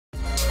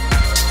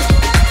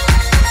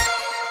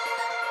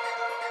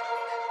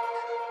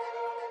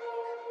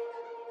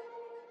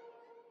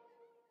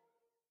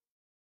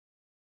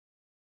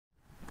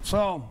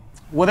So,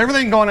 with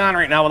everything going on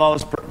right now with all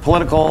this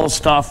political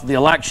stuff, the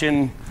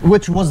election,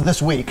 which was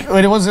this week.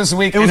 It was this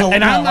week, and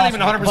I'm not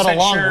even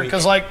 100% sure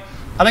because, like,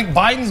 I think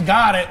Biden's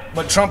got it,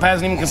 but Trump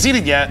hasn't even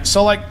conceded yet.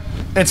 So, like,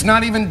 it's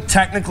not even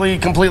technically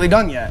completely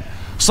done yet.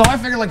 So I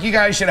figured, like, you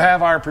guys should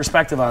have our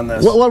perspective on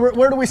this. Well,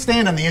 where do we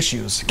stand on the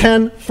issues?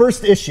 Ken,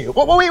 first issue.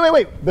 Well,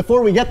 wait.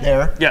 Before we get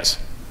there. Yes.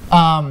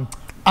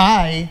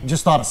 I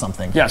just thought of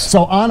something. Yes.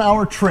 So on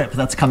our trip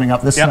that's coming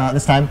up this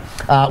time,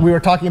 we were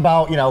talking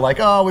about, like,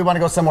 oh, we want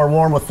to go somewhere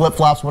warm with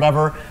flip-flops,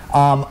 whatever.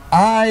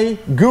 I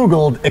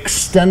Googled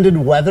extended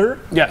weather.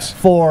 Yes.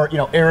 For,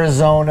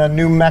 Arizona,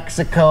 New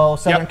Mexico,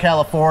 Southern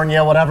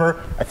California,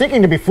 whatever. I think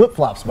you're going to be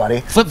flip-flops, buddy.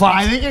 Flip-flops.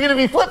 I think you're going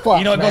to be flip-flops,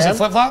 You know what goes in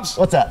flip-flops?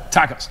 What's that?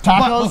 Tacos. Tacos?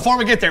 But before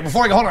we get there,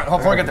 before we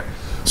get there.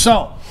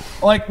 So,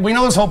 like, we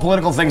know this whole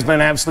political thing's been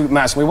an absolute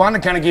mess. We want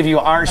to kind of give you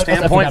our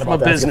standpoint from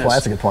a business.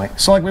 That's a good point.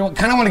 So, like, we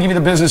kind of want to give you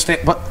the business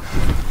but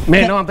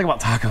man, no, I'm thinking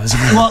about tacos.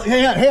 Well,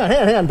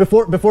 hang on.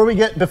 Before we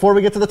get to the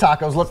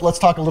tacos, let's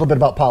talk a little bit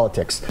about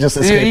politics. You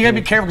gotta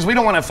be careful because we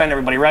don't want to offend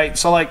everybody, right?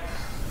 So, like,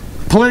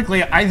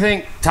 politically, I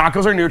think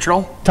tacos are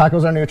neutral.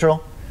 Tacos are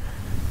neutral.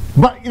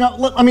 But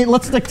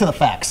let's stick to the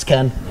facts,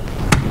 Ken.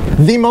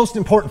 The most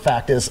important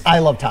fact is I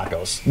love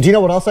tacos. Do you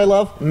know what else I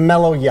love?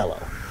 Mellow Yellow.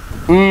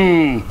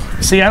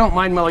 See, I don't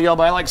mind Mellow Yellow,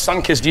 but I like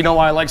Sunkist. Do you know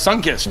why I like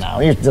Sunkist? No,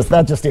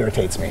 that just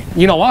irritates me.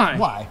 You know why?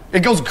 Why? It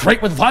goes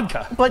great with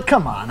vodka. But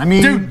come on, I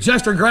mean... Dude,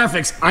 Jester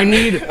Graphics, I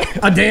need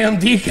a damn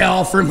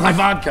decal for my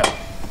vodka.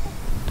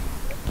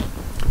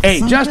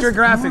 Hey, Jester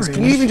Graphics,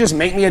 can you even just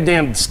make me a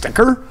damn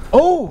sticker?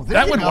 Oh,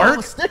 that would work.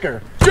 A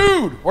sticker.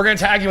 Dude, we're going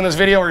to tag you in this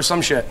video or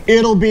some shit.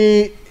 It'll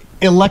be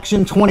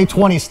election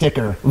 2020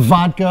 sticker.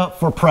 Vodka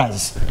for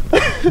Prez.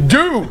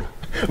 Dude.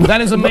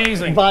 That is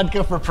amazing.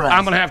 Vodka for Prez.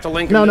 I'm going to have to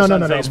link No,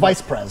 Facebook. Vice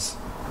Prez.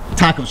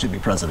 Taco should be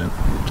president.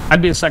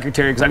 I'd be a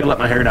secretary because I could let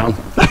my hair down.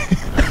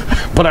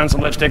 Put on some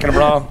lipstick and a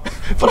bra.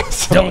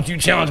 Don't you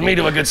challenge me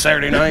to a good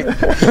Saturday night.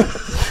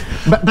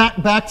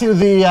 Back to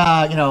the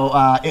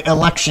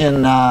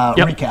election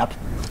recap.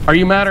 Are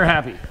you mad or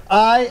happy?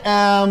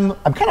 I'm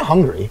kind of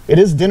hungry. It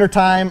is dinner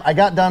time. I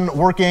got done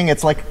working.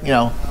 It's like,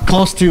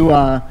 close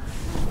to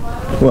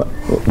what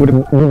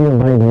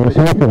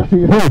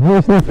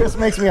this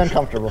makes me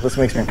uncomfortable.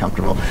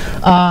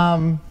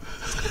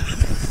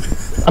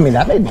 I mean,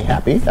 that made me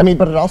happy. I mean,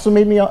 but it also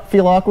made me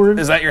feel awkward.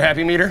 Is that your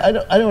happy meter? I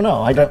don't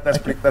know. That's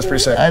pretty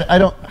sick. I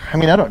don't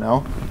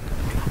know.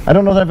 I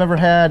don't know that I've ever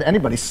had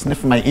anybody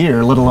sniff my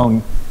ear, let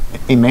alone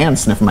a man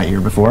sniff my ear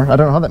before. I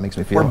don't know how that makes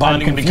me feel. We're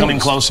bonding and becoming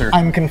closer.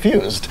 I'm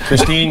confused.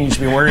 Christine, you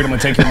should be worried I'm going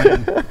to take your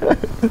man.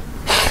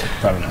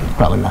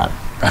 Probably not.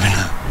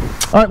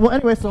 All right, well,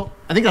 anyway, so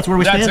I think that's where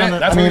we stand.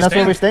 That's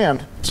where we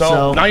stand.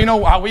 So now you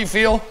know how we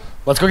feel.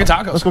 Let's go get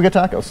tacos. Let's go get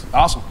tacos.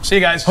 Awesome. See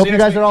you guys. Hope you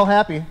guys are all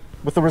happy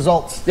with the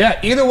results. Yeah,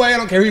 either way, I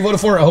don't care who you voted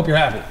for. I hope you're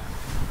happy.